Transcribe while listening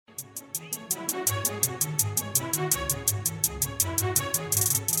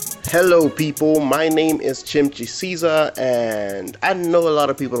Hello, people. My name is Chimchi Caesar, and I know a lot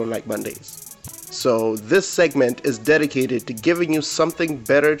of people don't like Mondays. So, this segment is dedicated to giving you something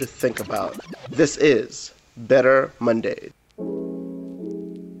better to think about. This is Better Mondays.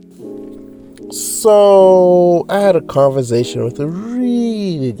 So, I had a conversation with a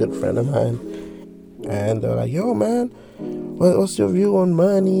really good friend of mine, and they're like, yo, man, what's your view on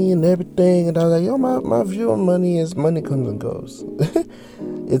money and everything? And I was like, yo, my view on money is money comes and goes.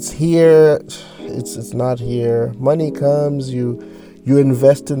 It's here, it's not here. Money comes, you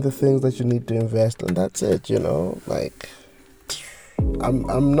invest in the things that you need to invest, and that's it, Like,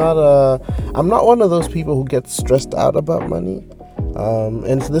 I'm not one of those people who get stressed out about money.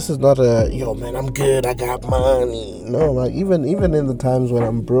 And this is not yo man, I'm good, I got money. No, like even in the times when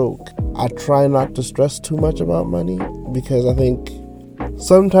I'm broke, I try not to stress too much about money, because I think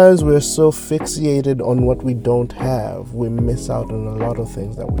sometimes we're so fixated on what we don't have, we miss out on a lot of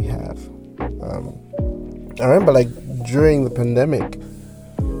things that we have. I remember, like, during the pandemic,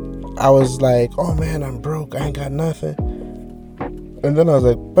 I was like, oh man, I'm broke, I ain't got nothing. And then I was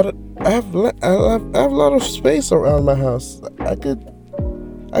like, but I have a lot of space around my house. I could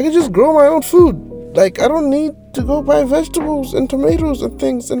just grow my own food. Like, I don't need to go buy vegetables and tomatoes and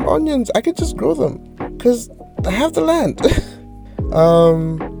things and onions. I could just grow them because I have the land.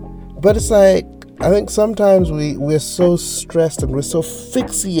 But it's like, I think sometimes we're so stressed and we're so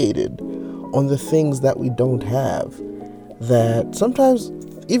fixated on the things that we don't have that sometimes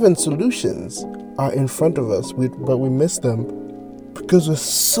even solutions are in front of us, but we miss them because we're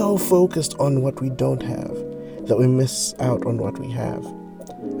so focused on what we don't have that we miss out on what we have.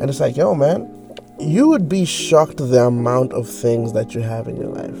 And it's like, yo, man, you would be shocked the amount of things that you have in your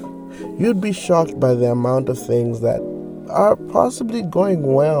life. You'd be shocked by the amount of things that are possibly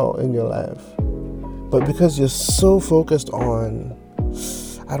going well in your life. But because you're so focused on,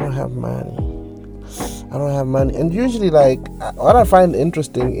 I don't have money. And usually, like, what I find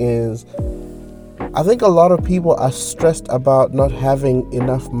interesting is, I think a lot of people are stressed about not having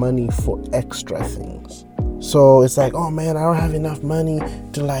enough money for extra things. So it's like, oh man, I don't have enough money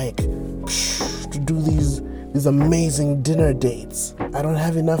to do these amazing dinner dates. I don't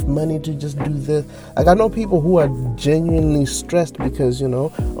have enough money to just do this. Like, I know people who are genuinely stressed because,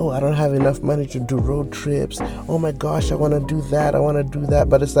 oh, I don't have enough money to do road trips. Oh my gosh, I want to do that.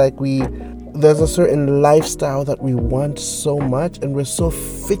 But it's like there's a certain lifestyle that we want so much, and we're so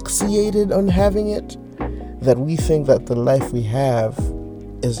fixated on having it that we think that the life we have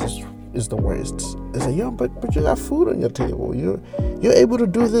is the worst. It's like, yo, but you got food on your table. You're able to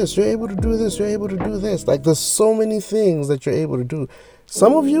do this. You're able to do this. You're able to do this. Like, there's so many things that you're able to do.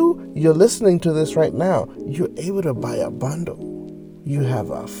 Some of you're listening to this right now. You're able to buy a bundle. You have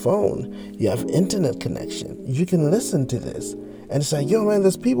a phone. You have internet connection. You can listen to this. And it's like, yo, man,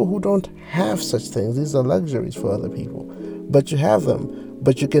 there's people who don't have such things. These are luxuries for other people. But you have them.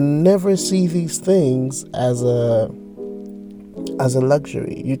 But you can never see these things as a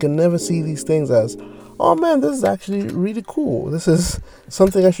luxury. You can never see these things as, oh man, this is actually really cool. This is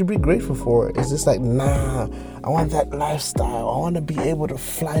something I should be grateful for. It's just like, nah, I want that lifestyle. I want to be able to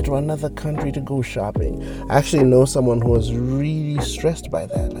fly to another country to go shopping. I actually know someone who was really stressed by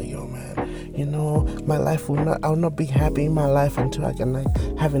that. Like, yo, man, my life I'll not be happy in my life until I can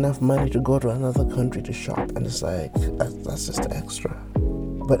have enough money to go to another country to shop. And it's like, that's just extra.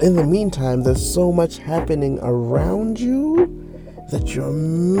 But in the meantime, there's so much happening around you that you're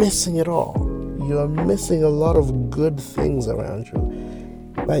missing it all. You're missing a lot of good things around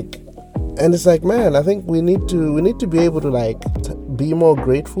you. Like, and it's like, man, I think we need to be able to be more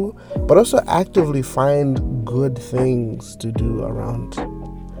grateful, but also actively find good things to do around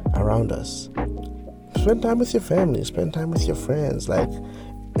us. Spend time with your family, spend time with your friends,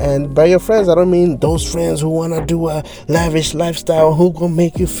 and by your friends, I don't mean those friends who want to do a lavish lifestyle, who gonna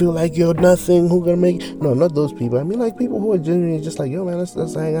make you feel like you're nothing, no, not those people. I mean, like, people who are genuinely just like, yo, man, let's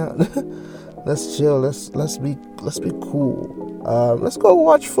hang out. Let's chill. Let's be cool. Let's go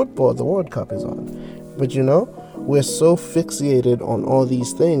watch football. The World Cup is on. But we're so fixated on all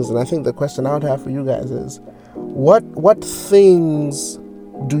these things, and I think the question I would have for you guys is, what things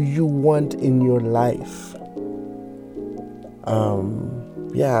do you want in your life?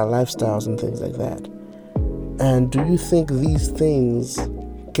 Lifestyles and things like that. And do you think these things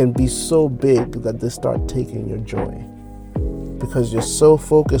can be so big that they start taking your joy? Because you're so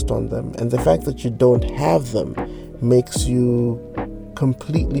focused on them, and the fact that you don't have them makes you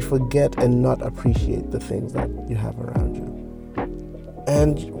completely forget and not appreciate the things that you have around you.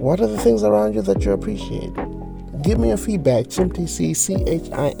 And what are the things around you that you appreciate? Give me a feedback. ChimTC,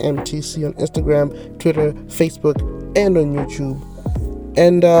 CHIMTC on Instagram, Twitter, Facebook, and on YouTube.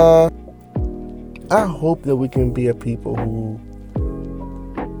 And I hope that we can be a people who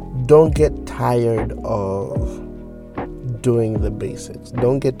don't get tired of doing the basics.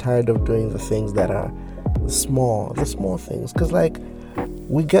 Don't get tired of doing the things that are the small things. Because, like,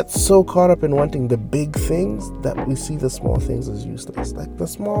 we get so caught up in wanting the big things that we see the small things as useless. Like the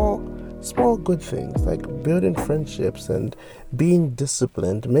small good things, like building friendships and being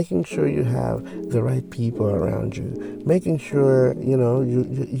disciplined, making sure you have the right people around you, making sure,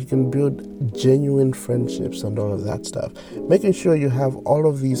 you can build genuine friendships and all of that stuff, making sure you have all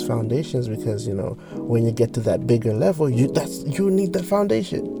of these foundations, because, when you get to that bigger level, you need that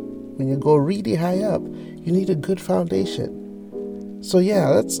foundation. When you go really high up, you need a good foundation. So yeah,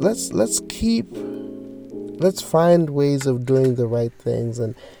 let's find ways of doing the right things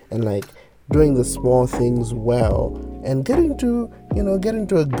and like doing the small things well, and getting to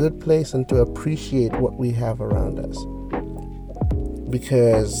a good place and to appreciate what we have around us.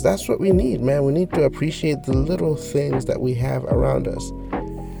 Because that's what we need, man. We need to appreciate the little things that we have around us.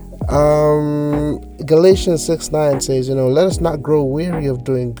 Galatians 6:9 says, let us not grow weary of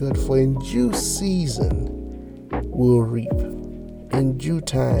doing good, for in due season we'll reap. In due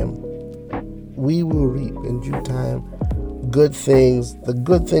time, we will reap. In due time, good things, the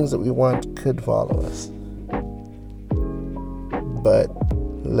good things that we want could follow us. But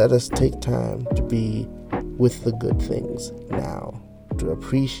let us take time to be with the good things now, to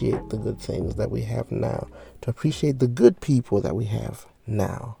appreciate the good things that we have now, to appreciate the good people that we have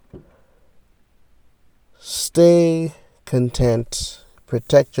now. Stay content.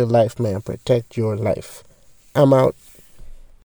 Protect your life, man. Protect your life. I'm out.